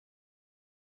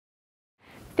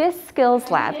This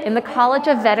skills lab in the College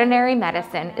of Veterinary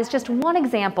Medicine is just one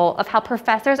example of how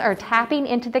professors are tapping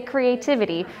into the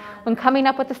creativity when coming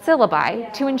up with the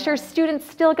syllabi to ensure students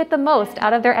still get the most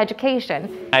out of their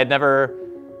education. I had never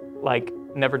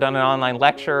done an online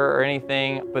lecture or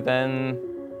anything, but then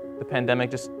the pandemic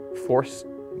just forced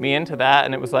me into that,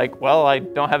 and it was like, well, I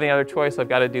don't have any other choice, I've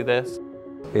got to do this.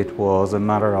 It was a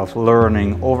matter of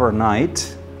learning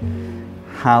overnight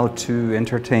how to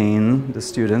entertain the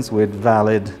students with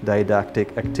valid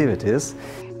didactic activities.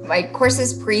 My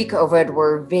courses pre-COVID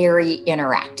were very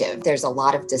interactive. There's a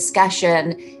lot of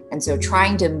discussion, and so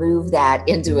trying to move that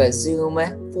into a Zoom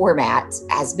format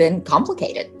has been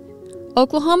complicated.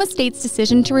 Oklahoma State's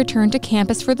decision to return to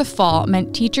campus for the fall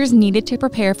meant teachers needed to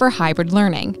prepare for hybrid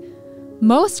learning.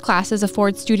 Most classes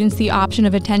afford students the option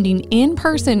of attending in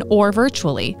person or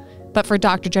virtually, but for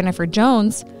Dr. Jennifer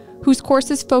Jones, whose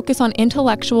courses focus on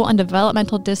intellectual and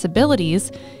developmental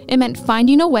disabilities, it meant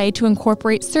finding a way to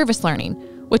incorporate service learning,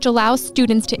 which allows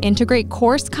students to integrate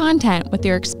course content with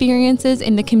their experiences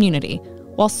in the community,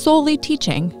 while solely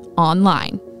teaching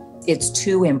online. It's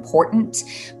too important,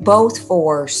 both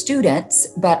for students,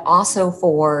 but also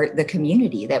for the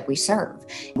community that we serve.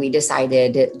 We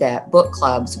decided that book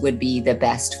clubs would be the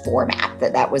best format,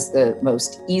 that was the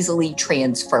most easily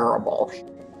transferable.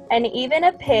 And even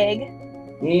a pig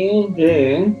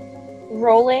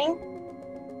rolling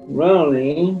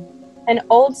an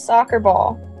old soccer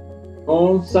ball.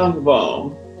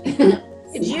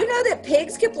 Did you know that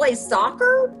pigs can play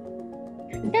soccer?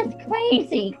 That's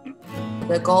crazy.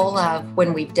 The goal of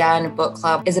when we've done book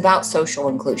club is about social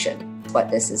inclusion.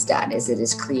 What this has done is it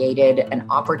has created an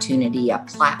opportunity, a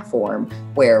platform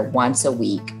where once a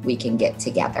week we can get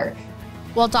together.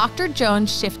 While Dr.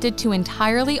 Jones shifted to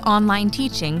entirely online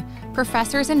teaching,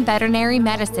 professors in veterinary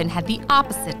medicine had the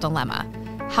opposite dilemma: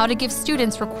 how to give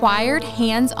students required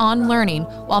hands-on learning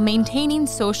while maintaining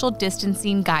social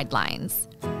distancing guidelines.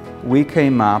 We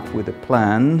came up with a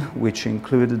plan which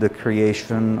included the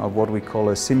creation of what we call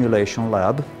a simulation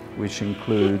lab, which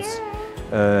includes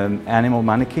animal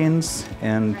mannequins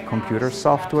and computer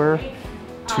software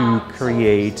to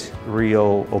create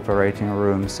real operating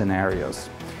room scenarios.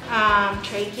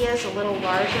 Trachea is a little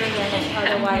larger than it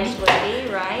otherwise would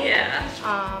be, right?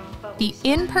 Yeah. The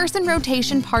in-person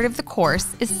rotation part of the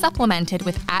course is supplemented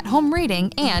with at-home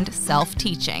reading and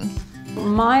self-teaching.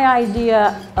 My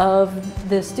idea of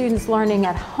the students learning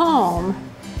at home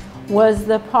was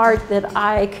the part that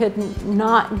I could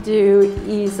not do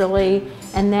easily,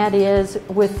 and that is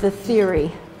with the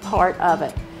theory part of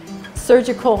it.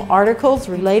 Surgical articles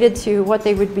related to what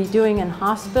they would be doing in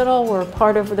hospital were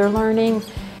part of their learning.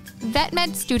 Vet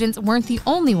med students weren't the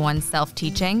only ones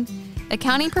self-teaching.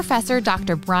 Accounting professor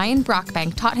Dr. Brian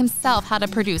Brockbank taught himself how to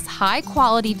produce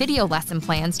high-quality video lesson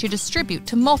plans to distribute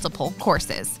to multiple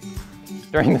courses.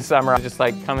 During the summer, I just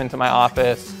come into my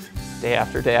office day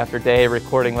after day after day,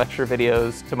 recording lecture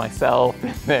videos to myself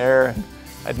in there.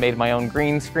 I'd made my own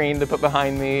green screen to put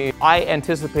behind me. I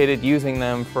anticipated using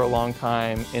them for a long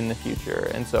time in the future,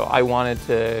 and so I wanted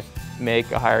to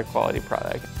make a higher quality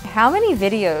product. How many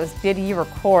videos did you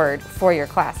record for your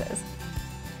classes?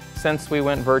 Since we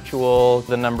went virtual,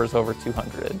 the number's over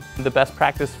 200. The best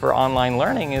practice for online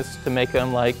learning is to make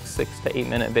them 6 to 8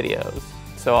 minute videos.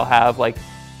 So I'll have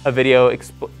a video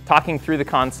talking through the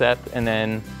concept, and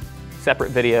then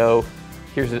separate video,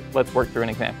 let's work through an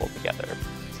example together.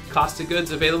 Cost of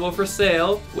goods available for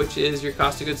sale, which is your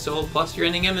cost of goods sold plus your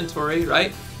ending inventory,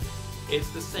 right? It's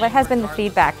the same. What has been the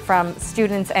feedback from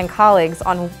students and colleagues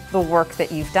on the work that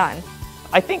you've done?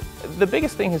 I think the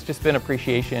biggest thing has just been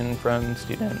appreciation from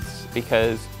students,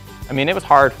 because it was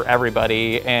hard for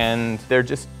everybody, and they're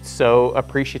just so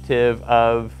appreciative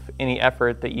of any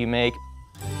effort that you make.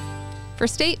 For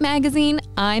State Magazine,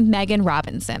 I'm Megan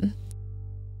Robinson.